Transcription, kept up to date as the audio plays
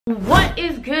What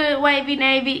is good, Wavy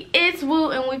Navy? It's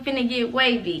Woo and we finna get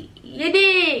wavy. You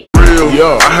dig? Real,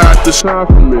 yeah, I had to shine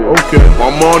for me. Okay. My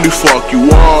money fuck you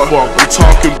up. I'm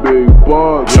talking big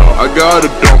bucks. Yeah. I got a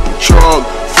dumper truck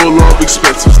full of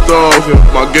expensive stuff.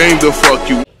 Okay. My game to fuck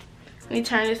you. Let me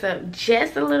turn this up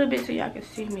just a little bit so y'all can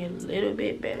see me a little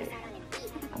bit better.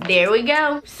 There we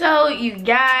go. So you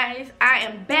guys, I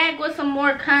am back with some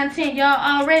more content.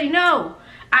 Y'all already know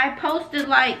I posted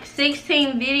like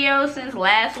 16 videos since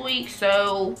last week,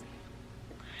 so,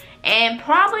 and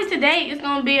probably today it's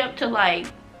gonna be up to like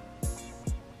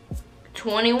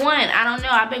 21. I don't know,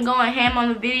 I've been going ham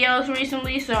on the videos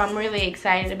recently, so I'm really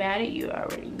excited about it. You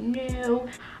already know.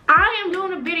 I am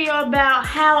doing a video about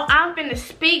how I'm finna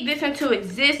speak this into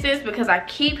existence because I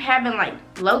keep having like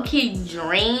low-key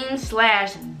dreams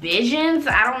slash visions.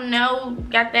 I don't know,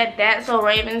 got that So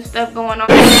Raven stuff going on.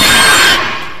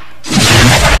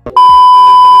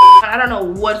 I don't know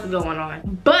what's going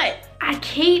on, but I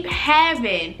keep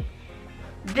having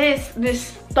this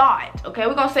thought. Okay,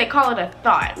 we're gonna call it a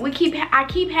thought. I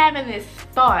keep having this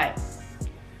thought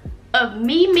of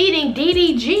me meeting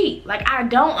DDG. Like, I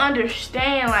don't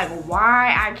understand like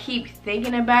why I keep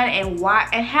thinking about it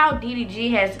and how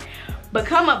DDG has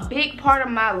become a big part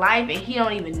of my life and he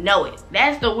don't even know it.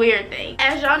 That's the weird thing.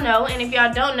 As y'all know, and if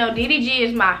y'all don't know, DDG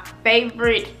is my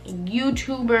favorite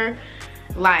YouTuber.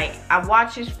 Like, I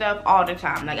watch his stuff all the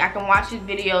time. Like, I can watch his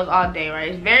videos all day, right?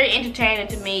 It's very entertaining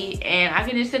to me, and I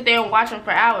can just sit there and watch him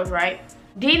for hours, right?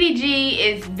 DDG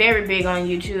is very big on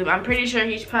YouTube. I'm pretty sure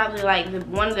he's probably like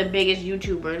one of the biggest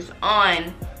YouTubers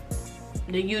on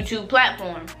the YouTube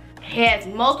platform. He has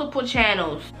multiple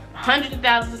channels, hundreds of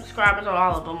thousands of subscribers on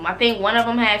all of them. I think one of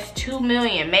them has 2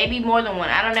 million, maybe more than one,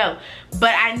 I don't know.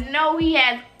 But I know he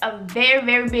has a very,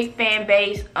 very big fan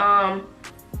base.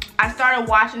 I started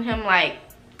watching him like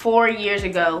 4 years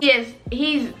ago.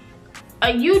 He's a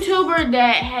YouTuber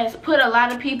that has put a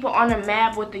lot of people on the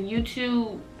map with the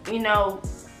YouTube, you know,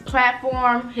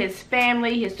 platform. His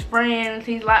family, his friends,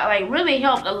 he's like really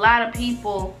helped a lot of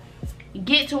people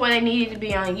get to where they needed to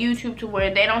be on YouTube, to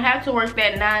where they don't have to work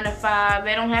that 9 to 5.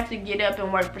 They don't have to get up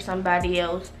and work for somebody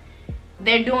else.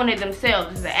 They're doing it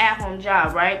themselves. It's an at-home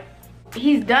job, right?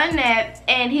 He's done that,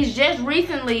 and he's just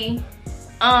recently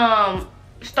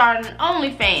starting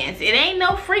OnlyFans. It ain't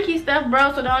no freaky stuff,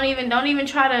 bro, so don't even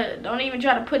try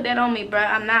to put that on me, bro.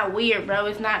 I'm not weird, bro.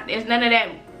 It's none of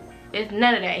that. It's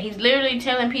none of that. He's literally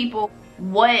telling people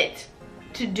what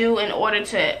to do in order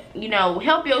to, you know,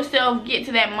 help yourself get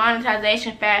to that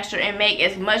monetization faster and make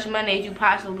as much money as you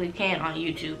possibly can on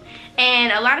YouTube.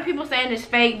 And a lot of people saying it's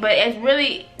fake, but it's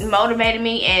really motivated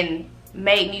me and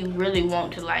made me really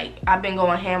want to, like, I've been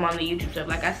going ham on the YouTube stuff.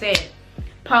 Like I said,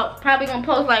 probably gonna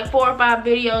post like 4 or 5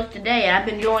 videos today. I've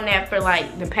been doing that for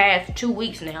like the past 2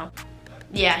 weeks now.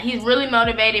 Yeah, he's really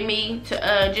motivated me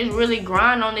to just really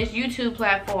grind on this YouTube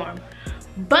platform.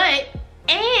 But,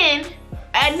 and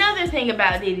another thing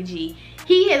about DDG,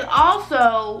 he is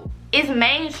also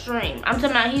mainstream. I'm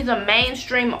talking about he's a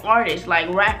mainstream artist,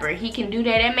 like rapper. He can do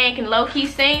that. That man can low-key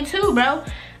sing too, bro.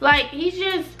 Like, he's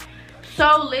just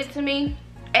so lit to me,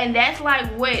 and that's like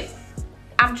what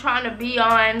I'm trying to be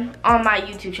on my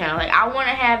YouTube channel. Like, I want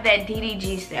to have that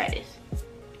DDG status.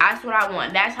 That's what I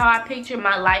want. That's how I picture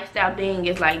my lifestyle being,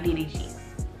 is like DDG.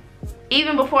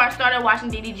 Even before I started watching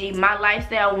DDG, my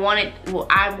lifestyle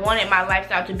I wanted my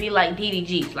lifestyle to be like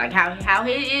DDG's. Like how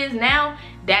it is now,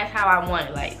 that's how I want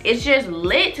it. Like, it's just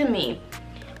lit to me.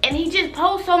 And he just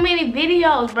posts so many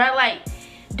videos, bro. Like,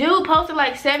 dude posted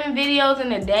like 7 videos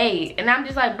in a day. And I'm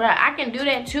just like, bro, I can do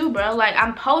that too, bro. Like,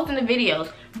 I'm posting the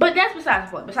videos. But that's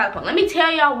besides the point. Let me tell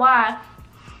y'all why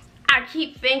I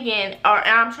keep thinking, and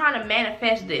I'm trying to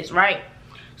manifest this, right?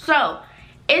 So,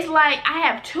 it's like I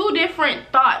have 2 different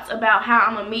thoughts about how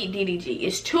I'm gonna meet DDG.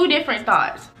 It's 2 different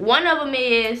thoughts. One of them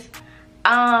is,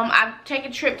 I take a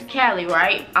trip to Cali,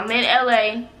 right? I'm in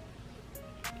LA,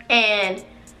 and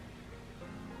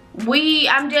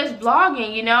I'm just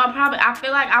vlogging, you know. I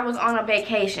feel like I was on a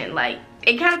vacation. Like,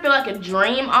 it kind of feel like a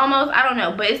dream almost. I don't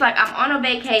know, but it's like I'm on a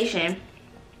vacation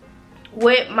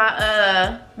with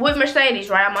my with Mercedes,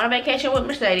 right? I'm on a vacation with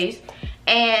Mercedes,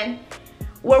 and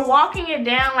we're walking it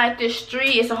down like this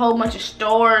street. It's a whole bunch of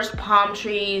stores, palm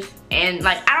trees, and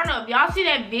like, I don't know if y'all see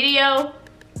that video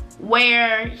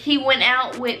where he went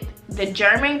out with the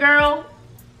German girl.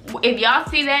 If y'all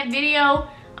see that video,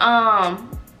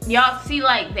 y'all see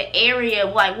like the area,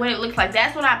 like what it looks like.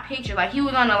 That's what I picture. Like, he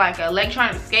was on like an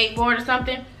electronic skateboard or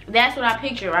something. That's what I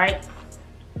picture, right?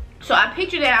 So I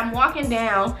picture that I'm walking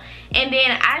down, and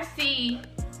then I see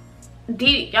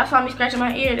DDG. Y'all saw me scratching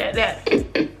my ear.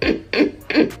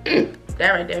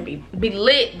 That right there be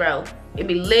lit, bro. It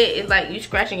be lit. It's like you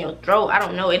scratching your throat. I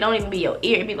don't know. It don't even be your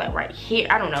ear. It be like right here.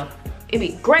 I don't know. It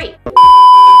be great.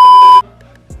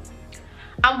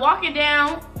 I'm walking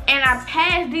down and I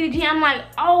pass DDG. I'm like,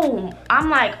 oh,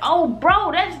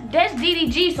 bro, that's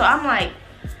DDG. So I'm like,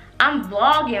 I'm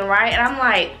vlogging, right? And I'm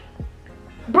like,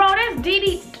 bro, that's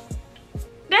DDG,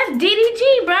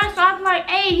 bro. So I'm like,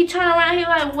 hey, he turn around, he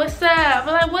like, what's up? I'm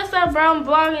like, what's up, bro? I'm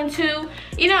vlogging too.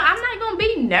 You know, I'm not gonna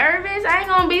be nervous. I ain't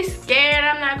gonna be scared.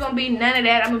 I'm not gonna be none of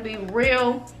that. I'm gonna be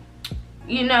real,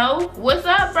 you know, what's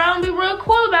up, bro? I'm gonna be real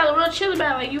cool about it, real chill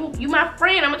about it. Like, you my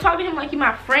friend. I'm gonna talk to him like you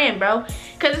my friend, bro.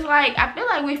 Cause it's like, I feel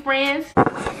like we friends.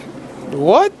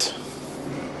 What?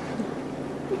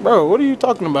 Bro, what are you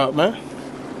talking about, man?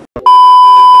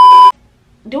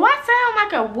 Do I sound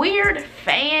like a weird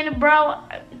fan, bro?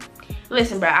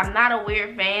 Listen, bro, I'm not a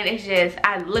weird fan. It's just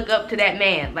I look up to that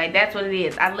man. Like, that's what it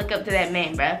is. I look up to that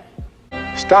man, bro.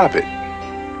 Stop it.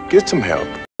 Get some help.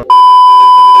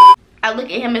 I look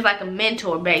at him as like a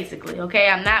mentor, basically, okay?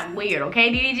 I'm not weird,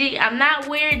 okay, DDG? I'm not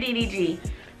weird, DDG.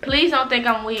 Please don't think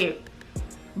I'm weird.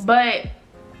 But,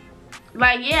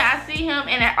 like, yeah, I see him,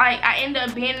 and I end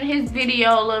up being in his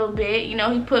video a little bit. You know,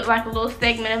 he put like a little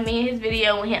segment of me in his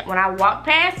video when I walked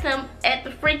past him at the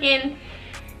freaking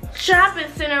shopping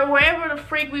center, wherever the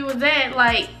freak we was at,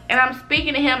 like, and I'm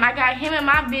speaking to him. I got him in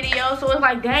my video, so it's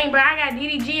like, dang, bro, I got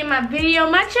DDG in my video.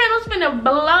 My channel's finna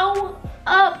blow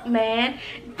up, man.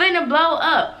 Finna blow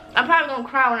up. I'm probably gonna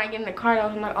cry when I get in the car though.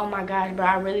 I'm like, oh my gosh, bro,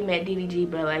 I really met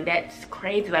DDG, bro. Like, that's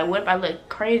crazy. Like, what if I look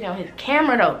crazy on his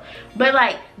camera though? But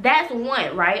like, that's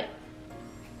one, right?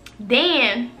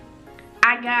 Then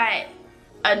I got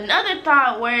another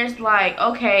thought where it's like,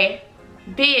 okay,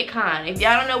 VidCon. If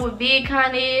y'all don't know what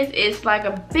VidCon is, it's like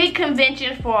a big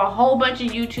convention for a whole bunch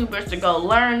of YouTubers to go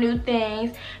learn new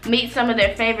things, meet some of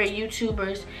their favorite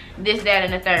YouTubers, this, that,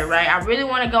 and the third, right? I really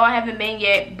want to go. I haven't been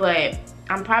yet, but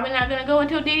I'm probably not gonna go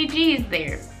until DDG is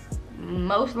there,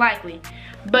 most likely.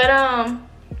 But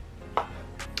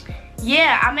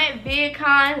yeah, I'm at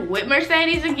VidCon with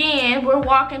Mercedes again. We're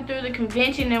walking through the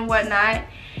convention and whatnot,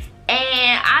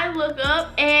 and I look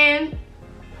up and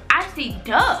I see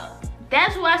Dub.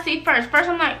 That's who I see first. First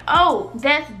I'm like, oh,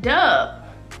 that's Dub.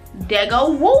 There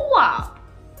go Woo-Wop.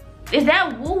 Is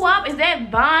that Woo-Wop? Is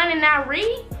that Vaughn and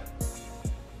Nyree?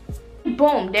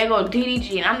 Boom, there go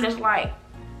DDG, and I'm just like,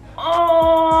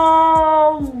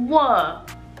 oh,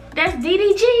 what? That's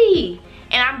DDG.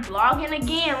 And I'm vlogging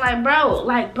again, like, bro,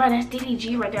 that's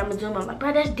DDG right there. I'm gonna zoom in. I'm like,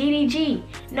 bro, that's DDG.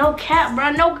 No cap,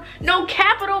 bro. No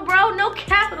capital, bro. No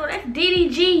capital. That's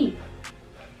DDG.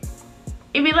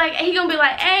 It be like, he gonna be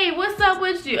like, hey, what's up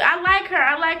with you? I like her.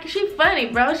 I like her. She funny,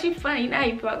 bro. She funny. Now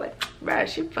you feel like, bro,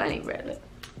 she funny, bro. Like,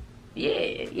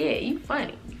 yeah, you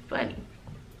funny. You funny.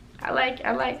 I like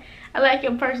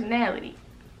your personality.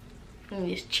 And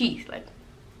this cheese, like,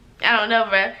 I don't know,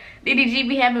 bro. DDG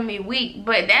be having me weak,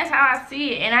 but that's how I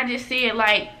see it. And I just see it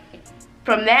like,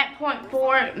 from that point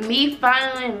forward, me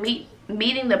finally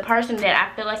meeting the person that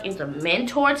I feel like is a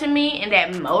mentor to me and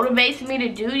that motivates me to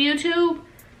do YouTube.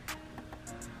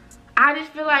 I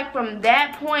just feel like from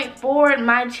that point forward,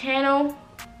 my channel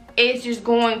is just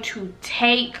going to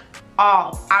take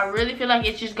off. I really feel like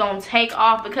it's just gonna take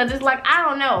off, because it's like, I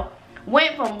don't know,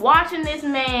 went from watching this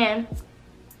man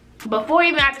before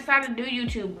even I decided to do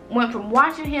YouTube, went from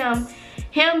watching him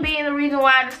being the reason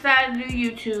why I decided to do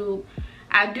YouTube.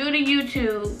 I do the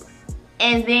YouTube,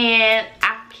 and then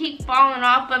I keep falling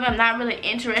off of it. I'm not really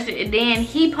interested, and then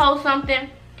he posts something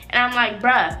and I'm like,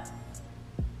 bruh,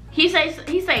 he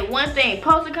say one thing,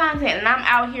 post the content, and I'm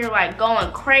out here like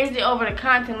going crazy over the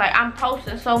content. Like, I'm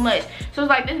posting so much. So it's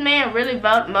like, this man really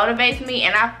motivates me,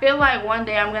 and I feel like one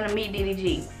day I'm gonna meet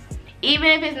DDG. Even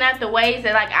if it's not the ways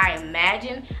that like I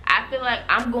imagine, I feel like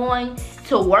I'm going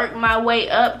to work my way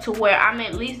up to where I'm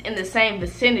at least in the same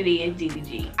vicinity as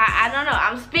DDG. I don't know.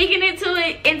 I'm speaking into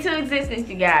existence,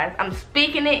 you guys. I'm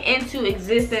speaking it into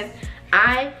existence.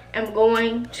 I am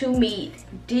going to meet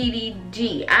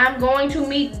DDG. I'm going to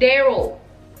meet Daryl.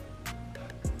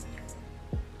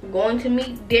 I'm going to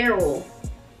meet Daryl.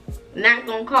 Not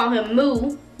gonna call him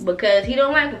Moo, because he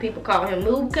don't like when people call him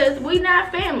Moo, because we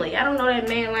not family. I don't know that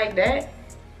man like that.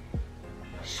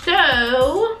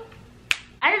 So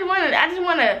I just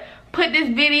wanna put this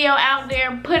video out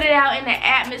there, put it out in the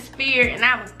atmosphere, and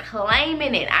I'm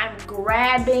claiming it. I'm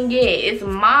grabbing it. It's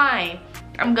mine.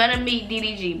 I'm gonna meet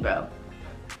DDG, bro.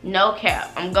 No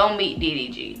cap. I'm gonna meet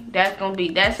DDG. That's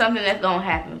something that's gonna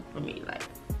happen for me. Like,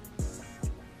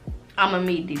 I'm gonna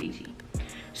meet DDG.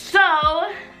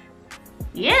 So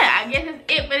yeah, I guess that's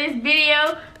it for this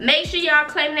video. Make sure y'all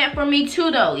claim that for me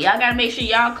too though. Y'all gotta make sure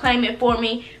y'all claim it for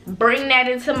me. Bring that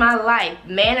into my life.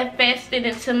 Manifest it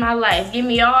into my life. Give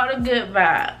me all the good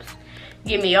vibes.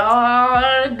 Give me all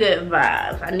the good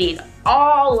vibes. I need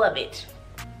all of it.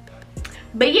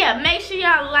 But yeah, make sure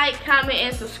y'all like, comment,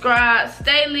 and subscribe.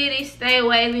 Stay litty, stay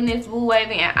wavy, this woo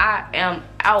wavy, and I am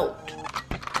out.